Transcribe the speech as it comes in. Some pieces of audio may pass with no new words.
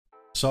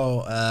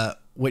So,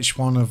 which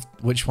one of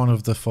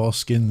the 4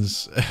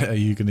 skins are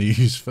you going to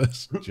use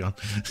first, John?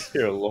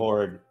 Dear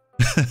Lord.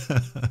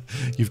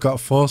 You've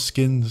got 4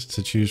 skins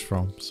to choose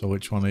from. So,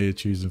 which one are you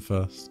choosing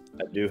first?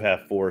 I do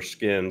have 4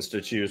 skins to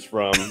choose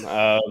from.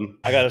 I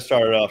got to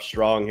start off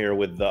strong here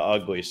with the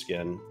ugly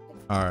skin.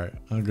 All right,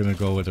 I'm gonna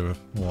go with the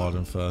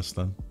warden first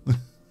then.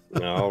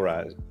 All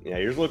right. Yeah,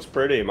 yours looks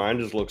pretty. Mine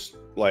just looks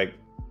like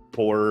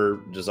poor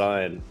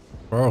design.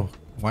 Bro,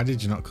 why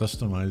did you not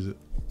customize it?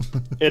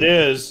 It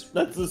is.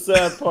 That's the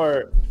sad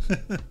part.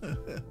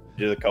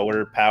 Do the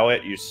color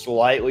palette. You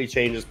slightly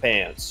change his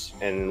pants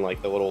and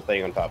like the little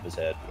thing on top of his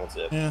head. That's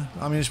it. Yeah,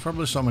 I mean, there's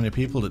probably so many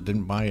people that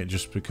didn't buy it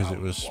just because it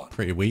was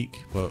pretty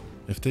weak. But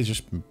if they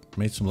just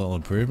made some little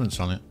improvements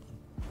on it,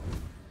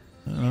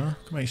 I don't know,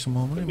 could make some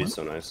more money. It'd be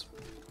so nice.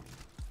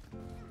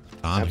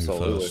 Dan,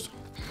 Absolutely.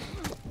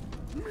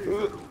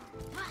 who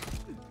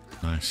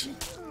first? Nice.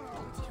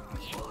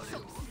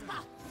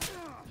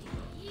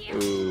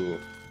 Ooh.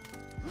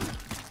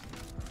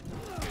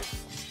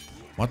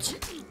 What?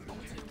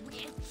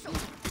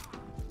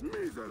 I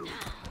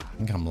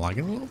think I'm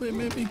lagging a little bit,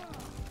 maybe.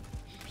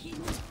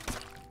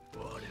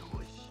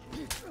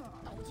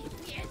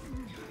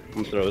 I'm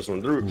gonna throw this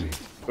one through.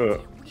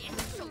 Oh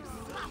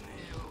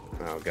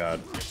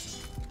god.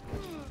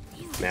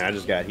 Man, I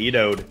just got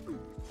heatoed.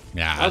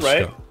 Yeah, all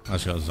right. I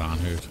just got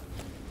Zanhood.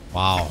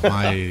 Wow,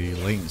 my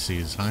latency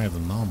is higher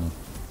than normal.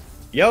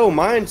 Yo,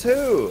 mine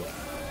too.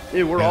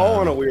 Dude, we're Yeah. all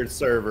on a weird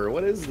server.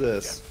 What is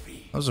this?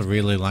 That was a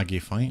really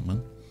laggy fight,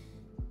 man.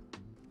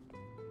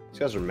 These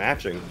guys are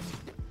matching.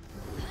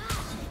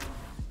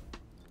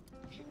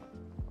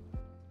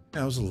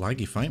 Yeah, it was a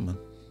laggy fight, man.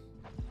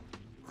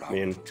 I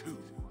mean,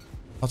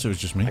 Thought it was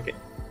just me.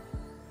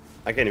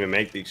 I can't even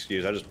make the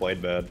excuse. I just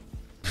played bad.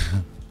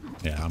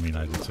 Yeah, I mean,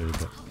 I did too,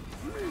 but...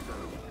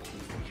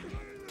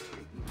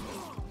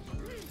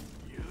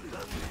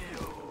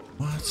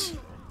 What?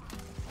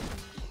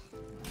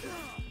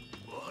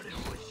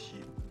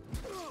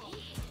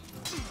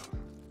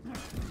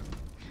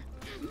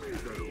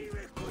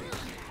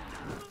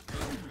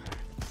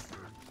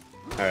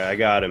 Alright, I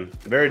got him.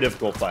 Very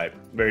difficult fight.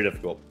 Very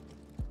difficult.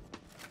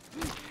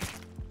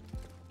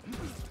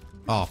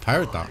 Oh, I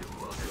parried that.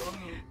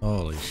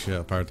 Holy shit,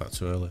 I parried that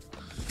too early.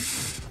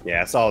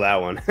 Yeah, I saw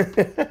that one.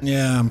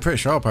 Yeah, I'm pretty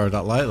sure I parried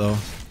that light though.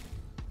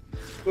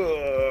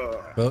 Ugh.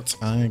 But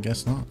I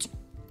guess not.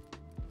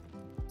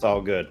 It's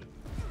all good.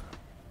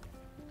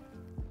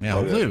 Yeah,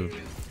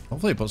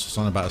 hopefully it puts us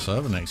on a better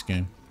server next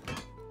game.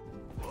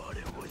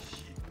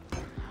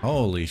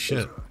 Holy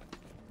shit.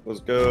 Let's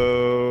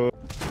go.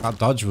 That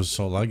dodge was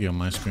so laggy on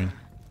my screen.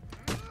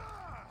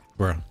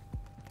 Bruh.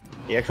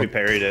 He actually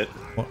parried it.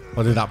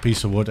 What did that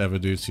piece of wood ever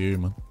do to you,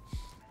 man?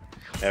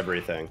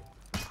 Everything.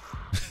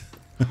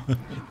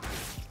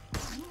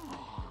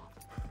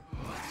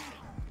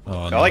 Oh,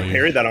 I like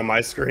parried that on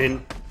my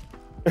screen.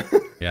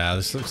 Yeah,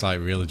 this looks like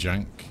real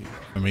jank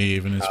for me,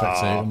 even in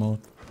spectator mode.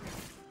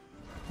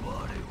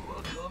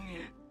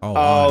 Oh,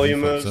 wow, Oh, he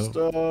you fucked messed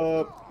up.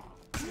 up.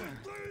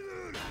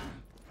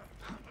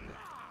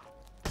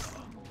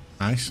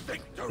 Nice.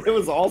 It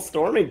was all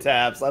storming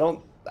taps. I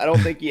don't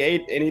think he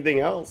ate anything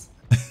else.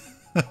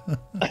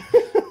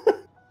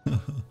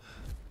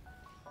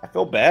 I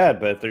feel bad,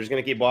 but if they're just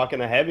gonna keep blocking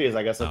the heavies,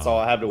 I guess that's all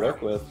I have to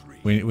work with.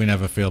 We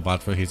never feel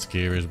bad for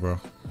Hitsukiris, bro.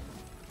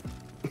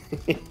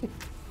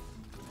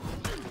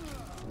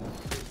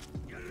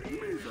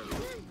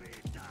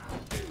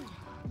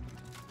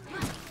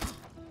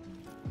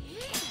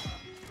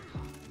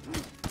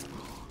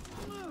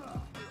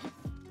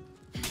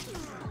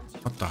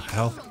 What the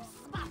hell?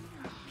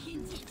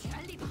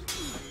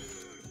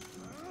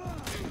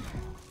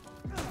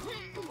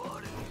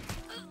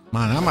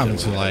 Man, I'm having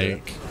to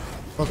like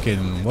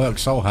fucking work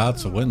so hard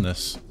to win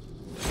this.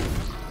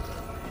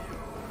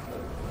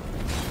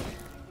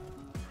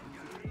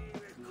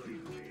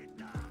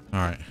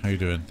 Alright, how you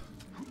doing?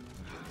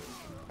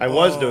 I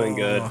was doing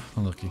good.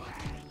 Unlucky.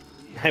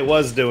 I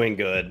was doing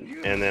good,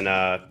 and then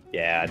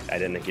yeah, I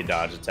didn't think you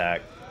dodge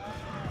attack.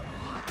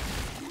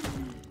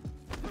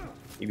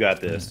 You got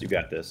this. You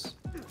got this.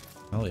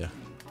 Hell yeah.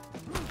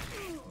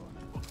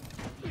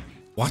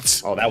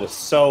 What? Oh, that was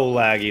so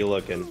laggy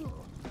looking.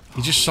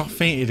 He just soft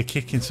fainted a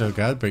kick into a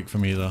guard break for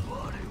me though.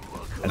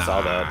 I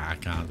saw that. I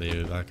can't do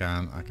it. I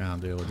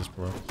can't deal with this,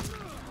 bro.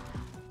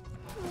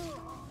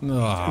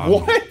 No.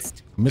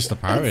 What? Missed the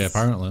parry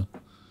apparently.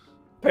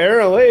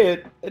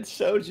 Apparently, it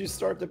showed you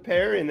start to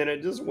parry, and then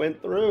it just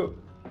went through.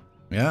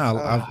 Yeah,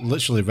 I've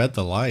literally read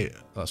the light.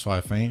 That's why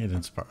I fainted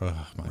into parry.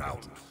 Oh my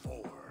god.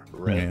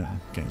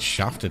 I'm getting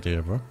shafted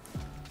here, bro.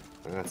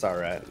 That's all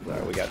right. All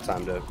right. We got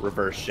time to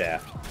reverse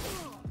shaft.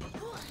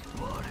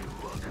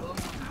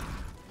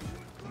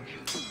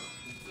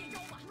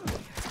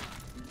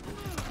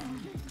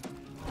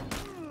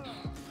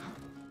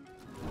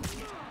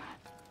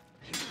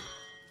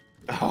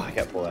 Oh, I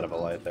got pulled out of a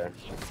light there.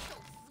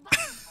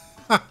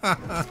 I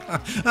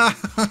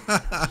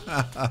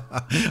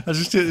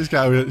just hit this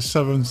guy with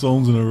 7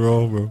 zones in a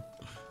row, bro.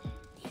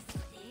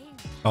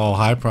 Oh,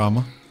 high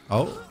Prama.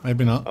 Oh,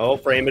 maybe not. Oh,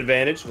 frame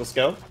advantage. Let's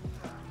go.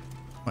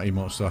 What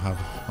emotes do I have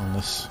on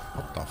this?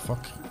 What the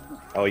fuck?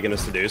 Oh, you gonna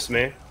seduce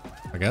me?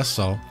 I guess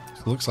so.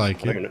 Looks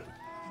like it.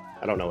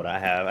 I don't know what I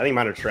have. I think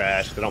mine are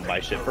trash. I don't buy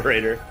shit for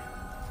Raider.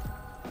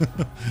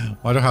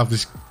 Why do I have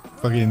this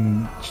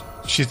fucking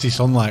shitty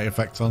sunlight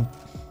effect on?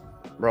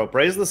 Bro,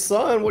 praise the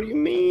sun. What do you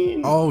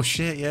mean? Oh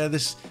shit! Yeah,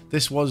 this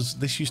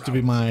used to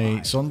be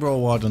my Sunbro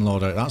Warden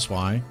loadout. That's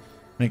why.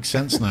 Makes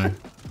sense now.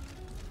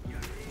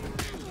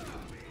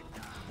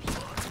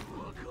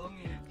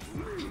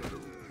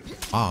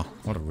 Ah,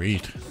 what a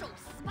read.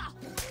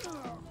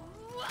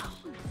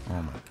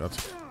 Oh my god.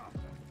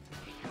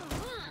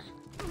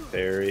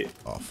 Parry.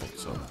 Oh fuck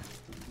so.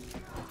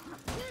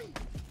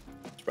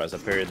 Surprised I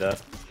parried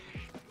that.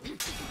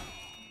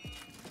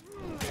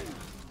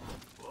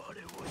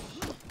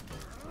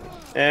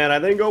 And I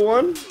then go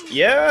one.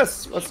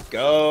 Yes! Let's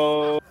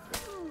go.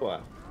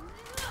 Wow.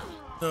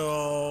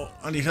 No,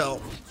 I need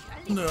help.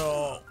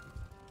 No.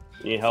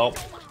 You need help?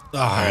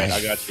 Ah, Alright,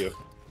 I got you.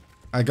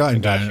 I got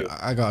him down. you.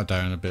 I got it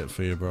down a bit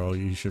for you, bro.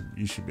 You should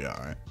be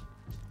alright.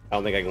 I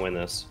don't think I can win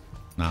this.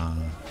 Nah,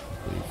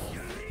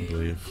 I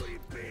believe.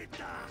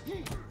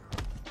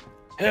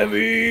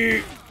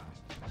 Heavy!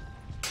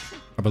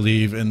 I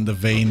believe in the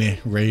veiny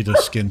Raider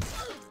skin.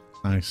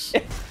 Nice.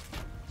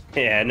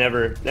 Yeah,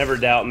 never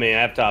doubt me.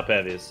 I have top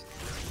heavies.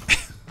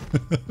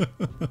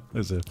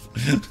 As if.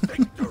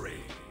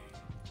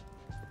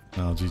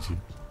 Oh, GG.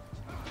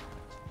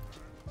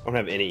 I don't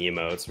have any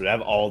emotes, but I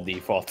have all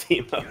default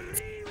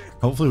emotes.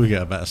 Hopefully we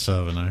get a better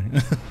server now.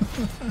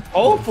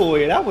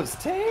 Hopefully, that was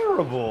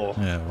terrible.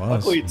 Yeah, it was.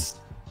 Luckily,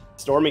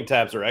 storming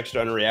taps are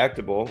extra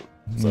unreactable,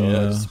 so Yeah.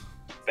 just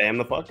spam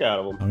the fuck out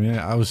of them. I mean,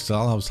 I was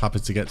happy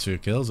to get 2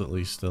 kills at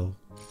least still.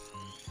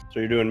 So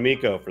you're doing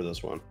Miko for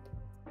this one.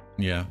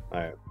 Yeah. All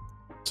right.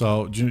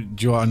 So, do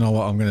you want to know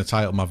what I'm going to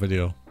title my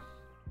video?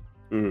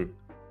 Mm.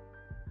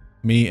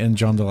 Me and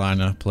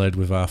Jondaliner played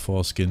with our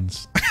 4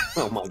 skins.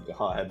 Oh my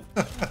god.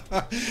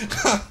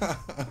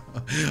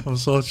 I'm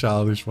so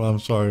childish, but I'm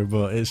sorry,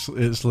 but it's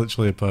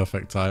literally a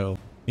perfect title.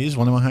 He's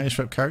one of my highest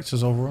rep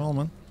characters overall,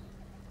 man.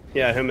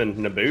 Yeah, him and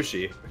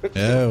Nabushi.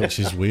 Yeah, which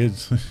is weird.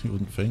 You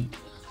wouldn't think.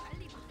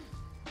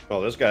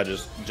 Oh, this guy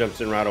just jumps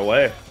in right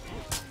away.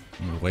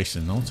 We're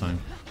wasting no time.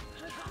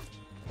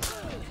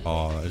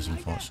 Oh, that is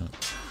unfortunate.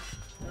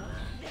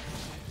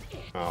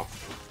 Oh.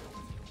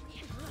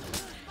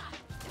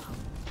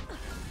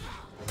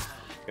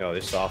 Yo,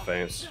 these soft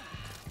feints.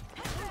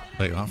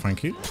 Take that,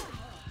 thank you.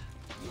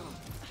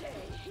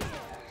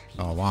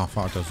 Oh wow, I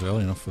thought I was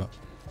early enough for that.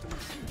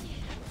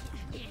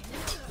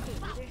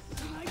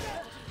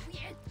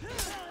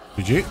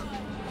 GG.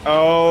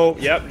 Oh,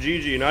 yep,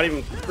 GG. Not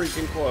even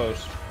freaking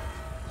close.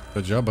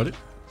 Good job, buddy.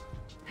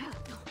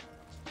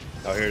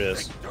 Oh, here it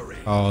is.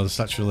 Oh, the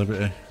Statue of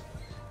Liberty.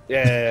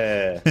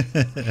 Yeah.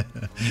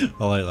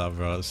 I like that,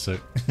 bro. That's sick.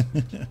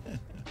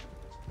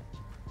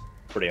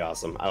 Pretty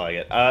awesome. I like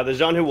it. The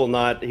Jean who will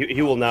not,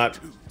 he will not,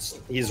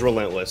 he's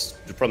relentless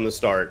from the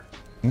start.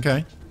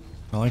 Okay.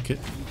 I like it.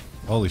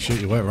 Holy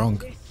shit, you went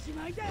wrong.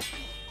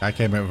 I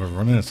came out with a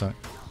running attack.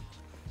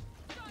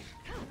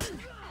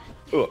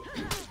 Ooh.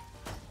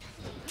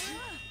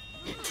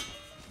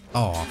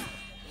 Oh.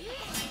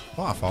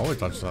 Oh, I forward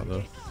dodged that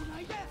though.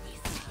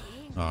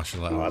 Oh, I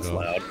should let Oh, that that's go.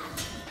 loud.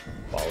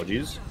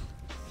 Apologies.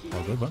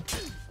 Oh, good, man.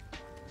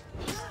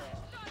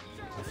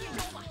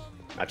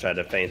 I tried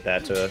to feint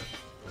that to a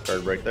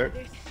third break there.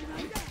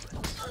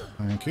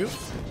 Thank you.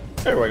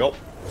 There we go.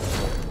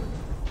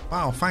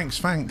 Wow,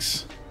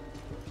 thanks.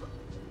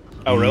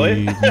 Oh, really?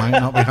 He might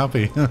not be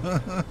happy.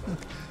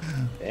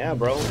 Yeah,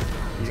 bro.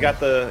 He's got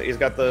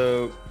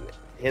the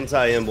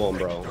hentai emblem,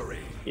 bro.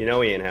 You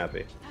know he ain't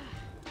happy.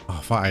 Oh,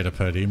 I thought I had a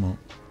per emote.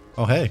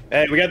 Oh, hey.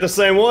 Hey, we got the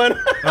same one.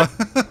 What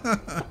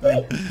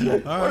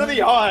are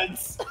the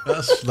odds?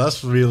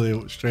 That's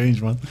really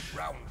strange, man.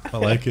 I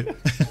like it.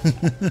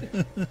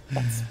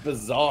 That's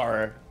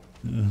bizarre.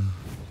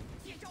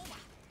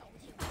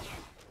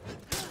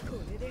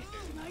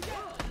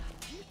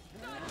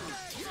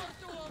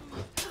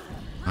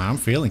 I'm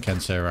feeling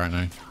Kensei right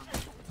now.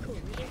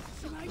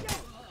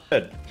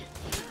 Good.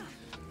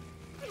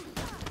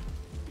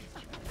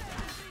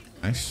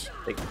 Nice.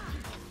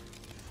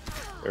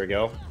 There we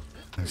go.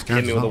 This Hit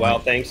guy's me with not the wild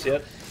like- thanks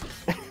yet?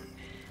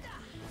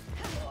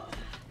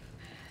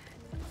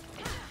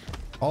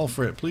 All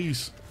for it,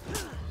 please.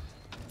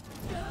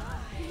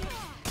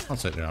 I'll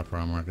take the upper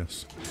armor, I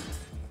guess.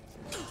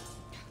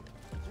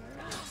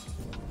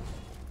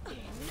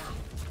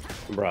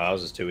 Bro, that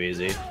was just too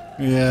easy.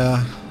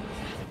 Yeah,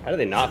 How did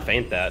they not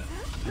feint that?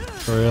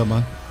 for real,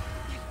 man.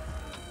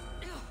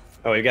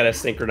 Oh, we gotta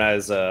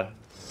synchronize. Oh,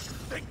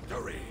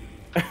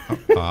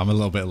 I'm a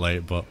little bit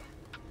late, but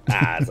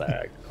It's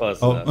alright.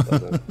 Close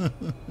enough.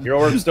 Your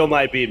orb still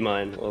might beat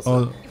mine. We'll see.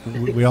 oh,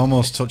 we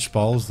almost touched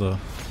balls though.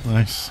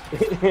 Nice.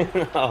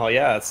 Oh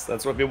yeah,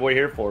 that's what people are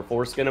here for.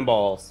 Foreskin and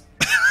balls.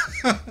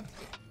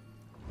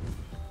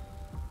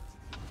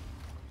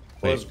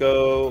 Let's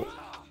go.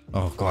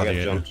 Oh, I got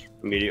gladiator. jumped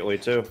immediately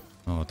too.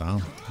 Oh,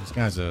 damn. These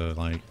guys are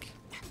like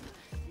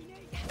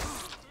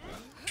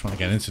trying to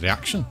get into the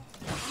action.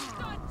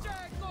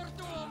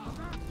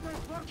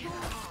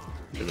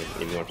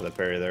 Should've even went for the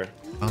parry there.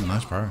 Oh,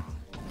 nice power.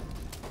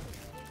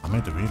 I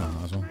made the read on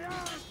that as well.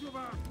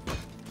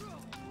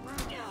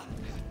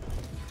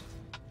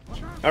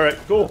 Alright,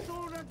 cool.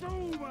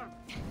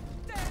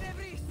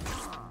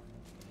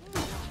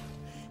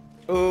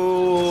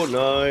 Oh,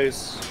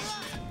 nice.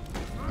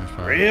 Nice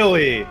power.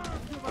 Really?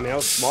 I mean, that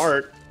was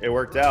smart. It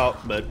worked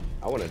out, but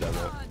I wouldn't have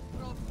done that.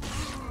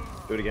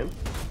 Do it again?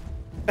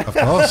 Of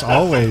course,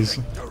 always.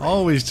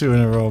 Always 2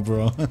 in a row,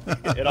 bro.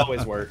 It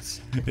always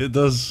works. It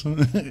does.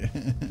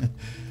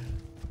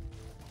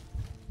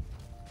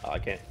 Oh, I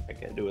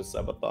can't do a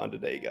subathon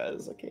today,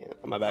 guys. I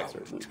can't. My back's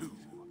hurting.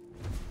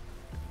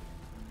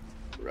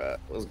 Right,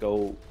 let's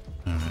go.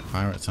 Alright,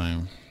 pirate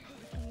time.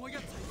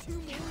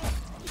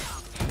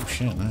 Oh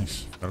shit,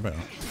 nice. Forgot about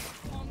that.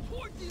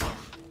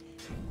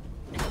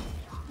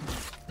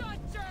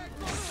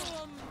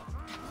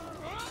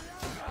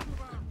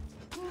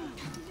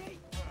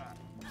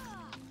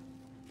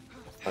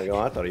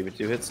 I thought he'd be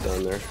 2 hits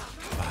down there.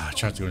 Ah, I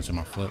tried to go into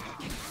my flip.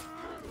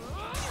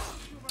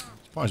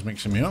 Boy's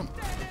mixing me up.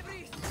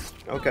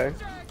 Okay.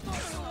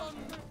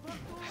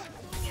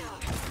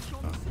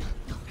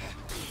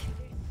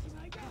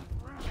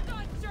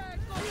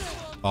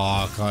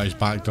 Oh, God, he's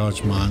back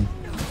dodge, man.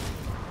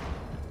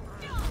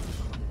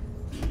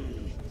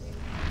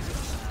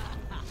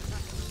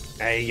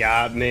 Hey,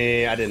 got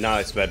me. I did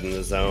not expect him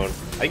to zone. I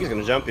think he's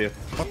gonna jump you.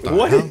 What the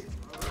What? hell?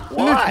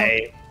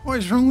 Why? What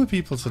is wrong with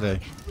people today?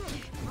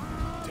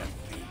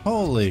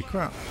 Holy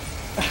crap.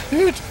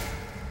 Dude,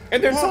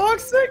 And they're What?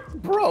 toxic?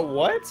 Bro,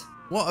 what?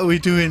 what are we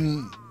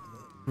doing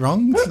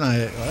wrong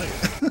tonight?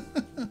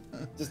 Like,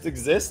 Just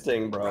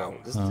existing, bro.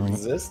 Just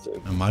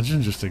existing.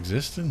 imagine just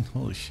existing.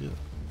 Holy shit.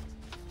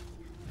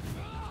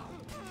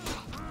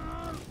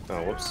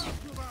 Oh, whoops.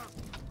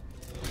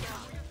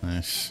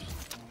 Nice.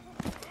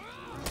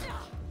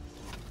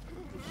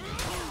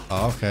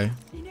 Oh, okay.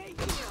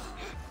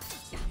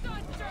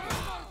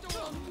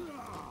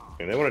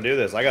 If they want to do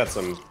this, I got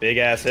some big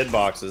ass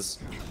hitboxes.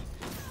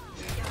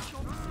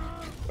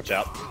 Watch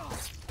out.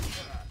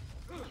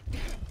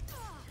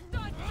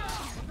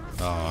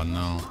 Oh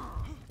no.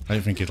 I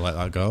didn't think he'd let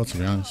that go, to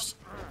be honest.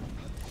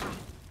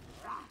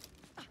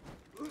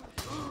 Look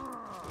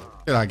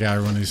at that guy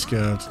running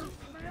scared.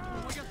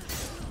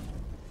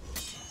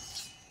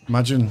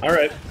 Imagine.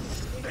 Alright.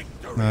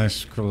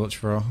 Nice clutch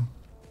throw.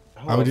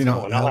 How would What's he not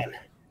going help? on?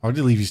 How would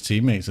he leave his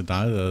teammates to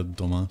die, the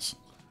dumbass?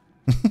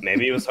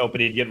 Maybe he was hoping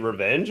he'd get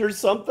revenge or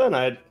something.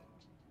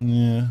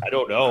 Yeah. I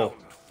don't know.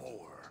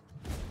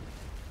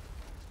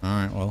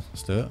 Alright, well,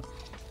 let's do it.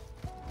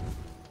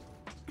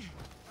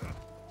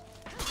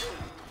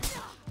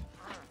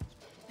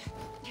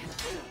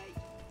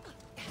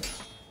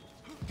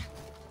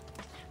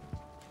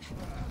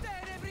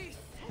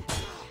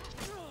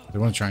 They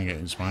want to try and get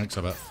in spikes,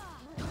 I bet.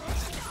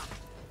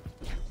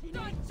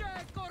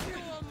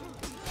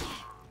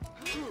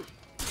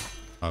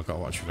 Oh, I've got to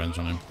watch revenge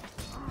on him.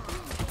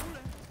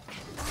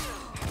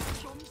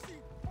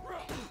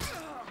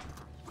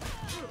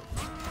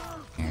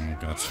 Oh my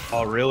god.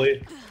 Oh,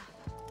 really?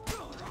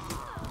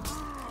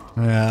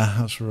 Yeah,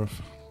 that's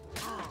rough.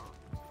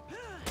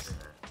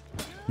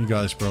 You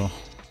got this, bro.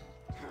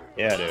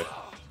 Yeah, dude.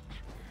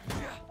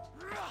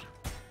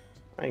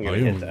 I ain't Oh, gonna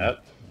you- hit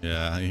that.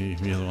 Yeah, he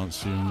really wants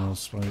to see those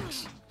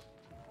spikes.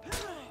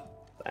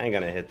 I ain't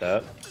gonna hit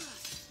that.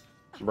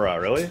 Bruh,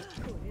 really?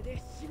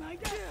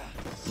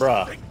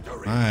 Bruh.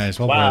 Nice,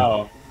 well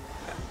Wow.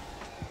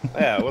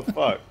 Yeah, what the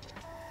fuck?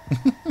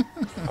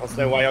 I don't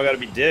say why y'all gotta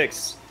be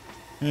dicks.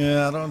 played.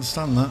 Yeah, I don't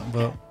understand that,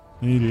 but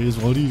it is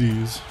what it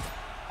is.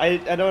 I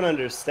don't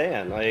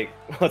understand, like,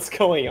 what's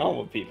going on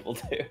with people,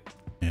 dude.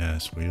 Yeah,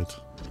 it's weird.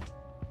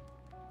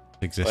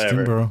 Existing,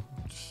 Whatever. bro.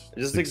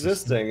 Just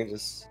existing.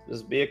 Just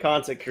be a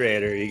content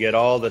creator. You get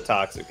all the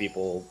toxic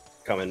people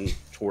coming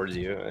towards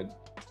you.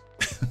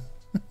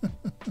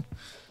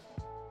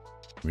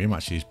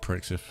 Rematch these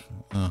pricks if...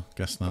 Oh,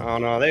 guess not. Oh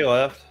no, they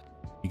left.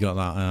 You got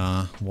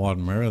that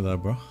Warden Mirror there,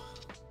 bro.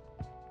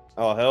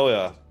 Oh hell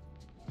yeah.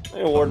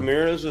 Hey, Ward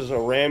Mirror, this is a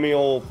rammy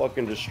old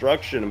fucking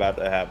destruction about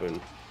to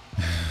happen.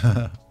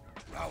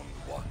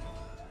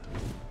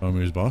 Show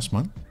me his boss,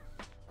 man.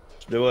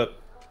 Let's do it.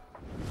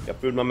 Got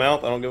food in my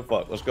mouth, I don't give a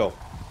fuck. Let's go.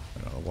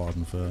 I got a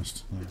Warden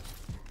first.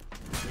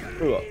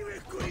 Nice. Ooh,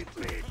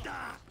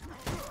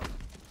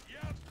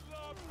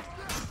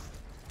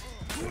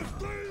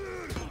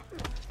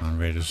 Man,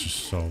 Raider's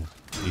just so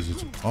easy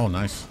to... Oh,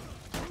 nice.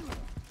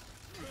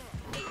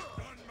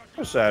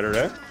 it's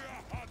Saturday.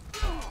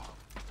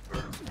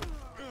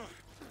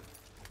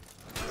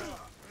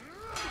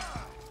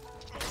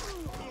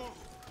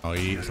 Oh,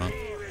 he eats that.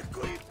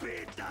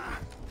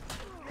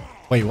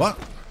 Wait, what?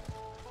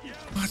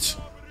 What?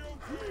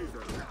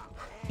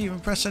 Didn't even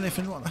press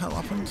anything. What the hell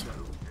happened?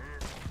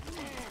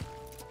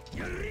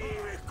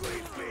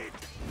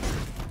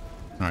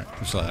 Alright,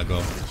 just let that go.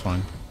 It's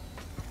fine.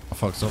 I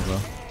fucked up though.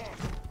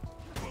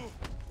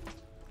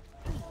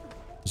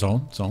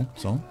 Zone.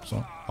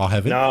 Oh,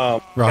 heavy.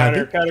 No,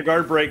 Right. counter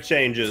guard break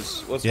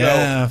changes. Let's go.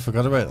 Yeah, I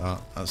forgot about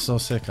that. That's so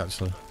sick,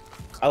 actually.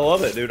 I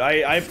love it, dude.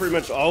 I pretty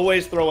much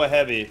always throw a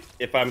heavy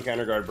if I'm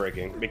counter guard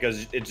breaking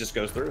because it just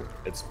goes through.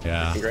 It's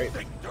great.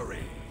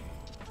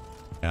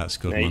 Yeah, it's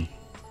good, Hey, man.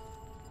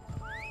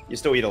 you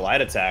still eat a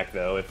light attack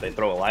though if they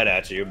throw a light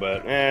at you,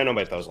 but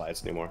nobody throws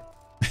lights anymore.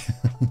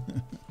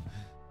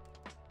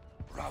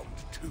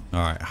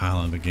 Alright,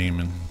 Highlander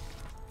Gaming.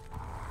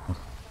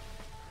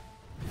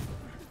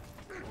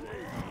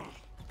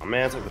 Oh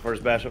man, it's like the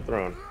first bash I've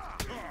thrown.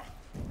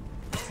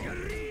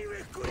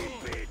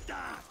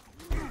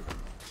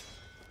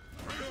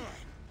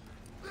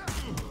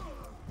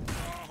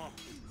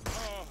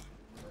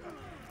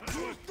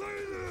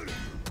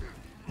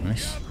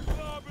 Nice.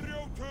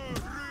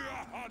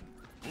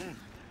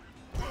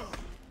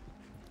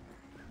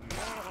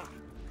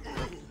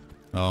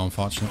 Oh,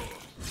 unfortunate.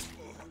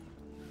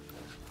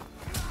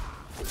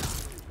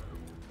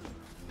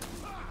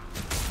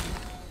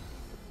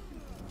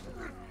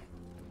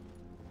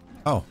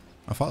 Oh,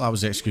 I thought that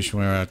was the execution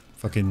where I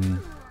fucking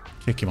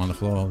kick him on the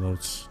floor.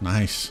 That's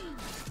nice.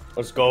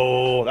 Let's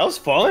go. That was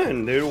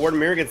fun, dude. Warden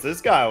Mirror against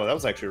this guy. Well, that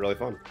was actually really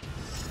fun.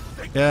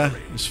 Yeah,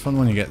 it's fun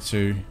when you get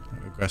to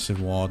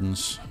aggressive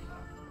wardens.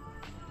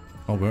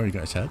 Oh, we already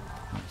got his head.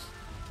 Nice.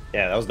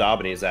 Yeah, that was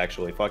Dobbinies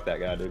actually. Fuck that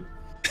guy, dude.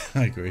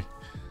 I agree.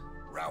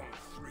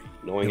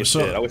 Annoying as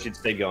shit. I wish he'd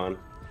stayed gone.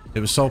 It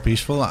was so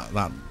peaceful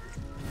that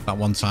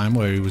one time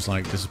where he was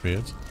like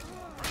disappeared.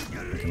 I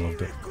fucking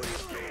loved it.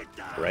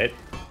 Right?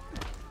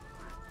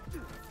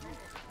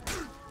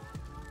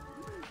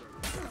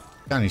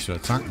 Guy needs to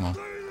attack more.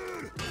 So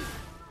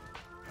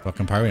I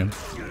can parry him.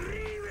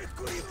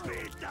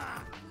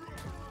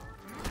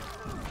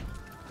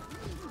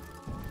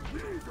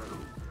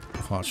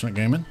 Unfortunate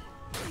gaming.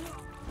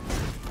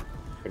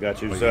 I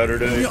got you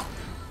Saturday.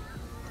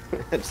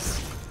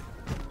 Just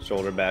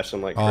shoulder bash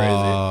him like crazy.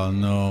 Oh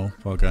no,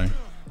 poor guy.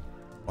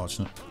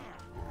 Fortunate.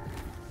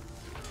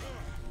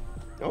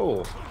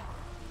 Oh.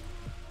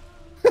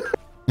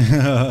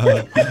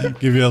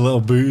 Give you a little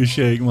booty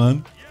shake,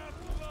 man.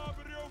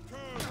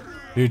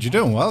 Dude, you're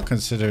doing well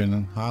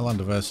considering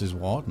Highlander versus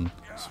Warden.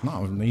 It's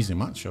not an easy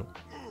matchup.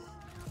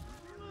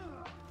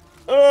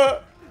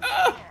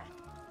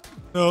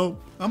 No,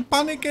 I'm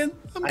panicking.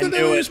 I'm gonna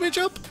lose my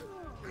job.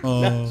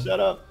 Oh. No, shut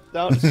up.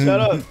 Don't shut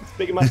up.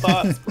 Speaking my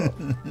thoughts, bro.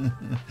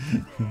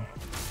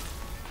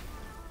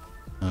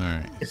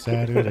 Alright.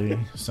 Saturday,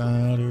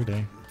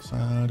 Saturday,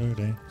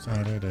 Saturday,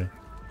 Saturday.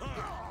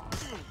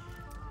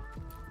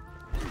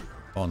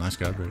 Oh, nice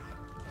guard break.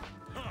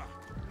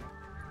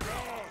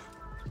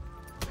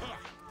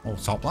 Oh,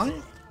 top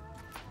line?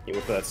 He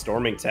went for that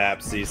storming tap,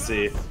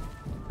 CC.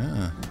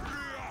 Yeah.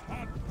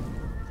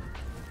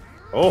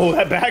 Oh,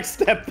 that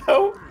backstep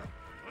though.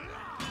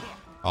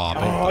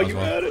 Oh, You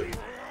had it.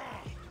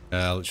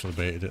 Yeah, I literally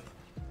baited it.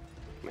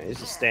 Man, he's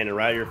just standing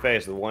right at your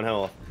face with one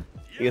health.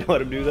 You gonna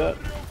let him do that?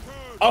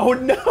 Oh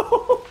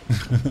no!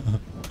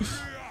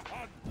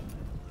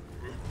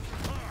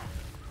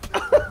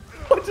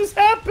 What just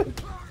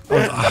happened?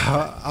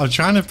 I'm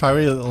trying to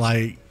parry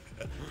like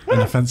an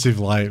offensive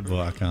light, but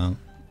I can't.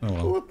 Oh It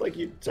well. looked like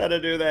you tried to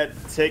do that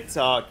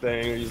TikTok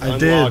thing. Where you just I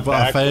did, unlock but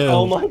I back.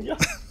 failed. Oh my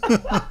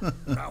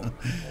god.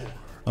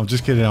 I'm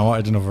just kidding. I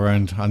wanted another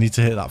round. I need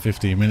to hit that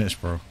 15 minutes,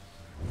 bro.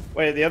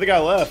 Wait, the other guy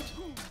left.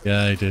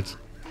 Yeah, he did.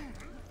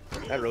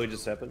 That really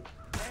just happened?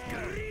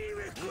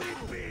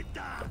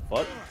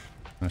 What?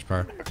 Nice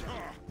power.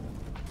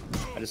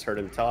 I just heard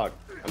him talk.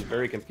 I'm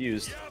very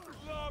confused.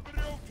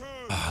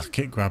 Ah,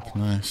 kick grab.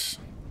 Nice.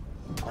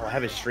 Oh, I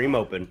have his stream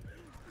open.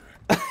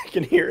 I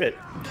can hear it.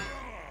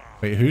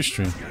 Wait, whose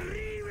stream?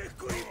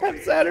 I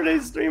have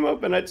Saturday's stream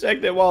open. I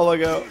checked it a while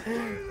ago.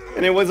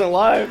 And it wasn't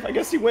live. I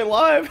guess he went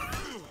live.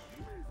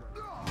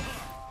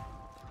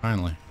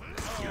 Finally.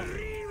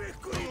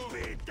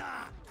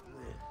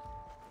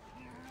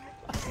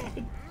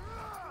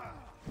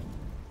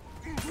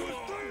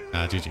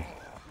 Ah, GG.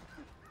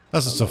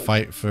 That's just a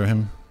fight for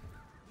him.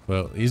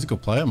 Well, he's a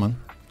good player, man.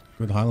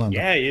 Good Highlander.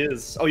 Yeah, he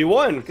is. Oh, you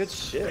won. Good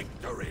shit.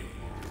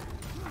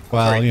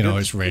 Well, Right, you know,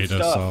 good- it's good Raider,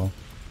 stuff. so.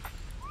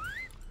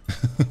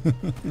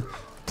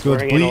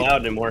 Swearing Good ain't bleep.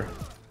 allowed anymore.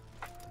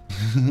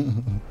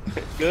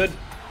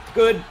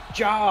 Good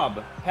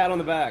job. Pat on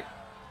the back.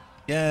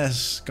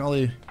 Yes,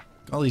 golly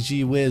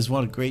gee whiz,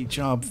 what a great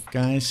job,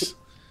 guys.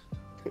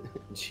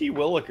 Gee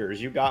willikers,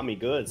 you got me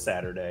good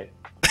Saturday.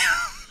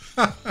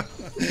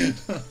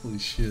 Holy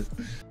shit.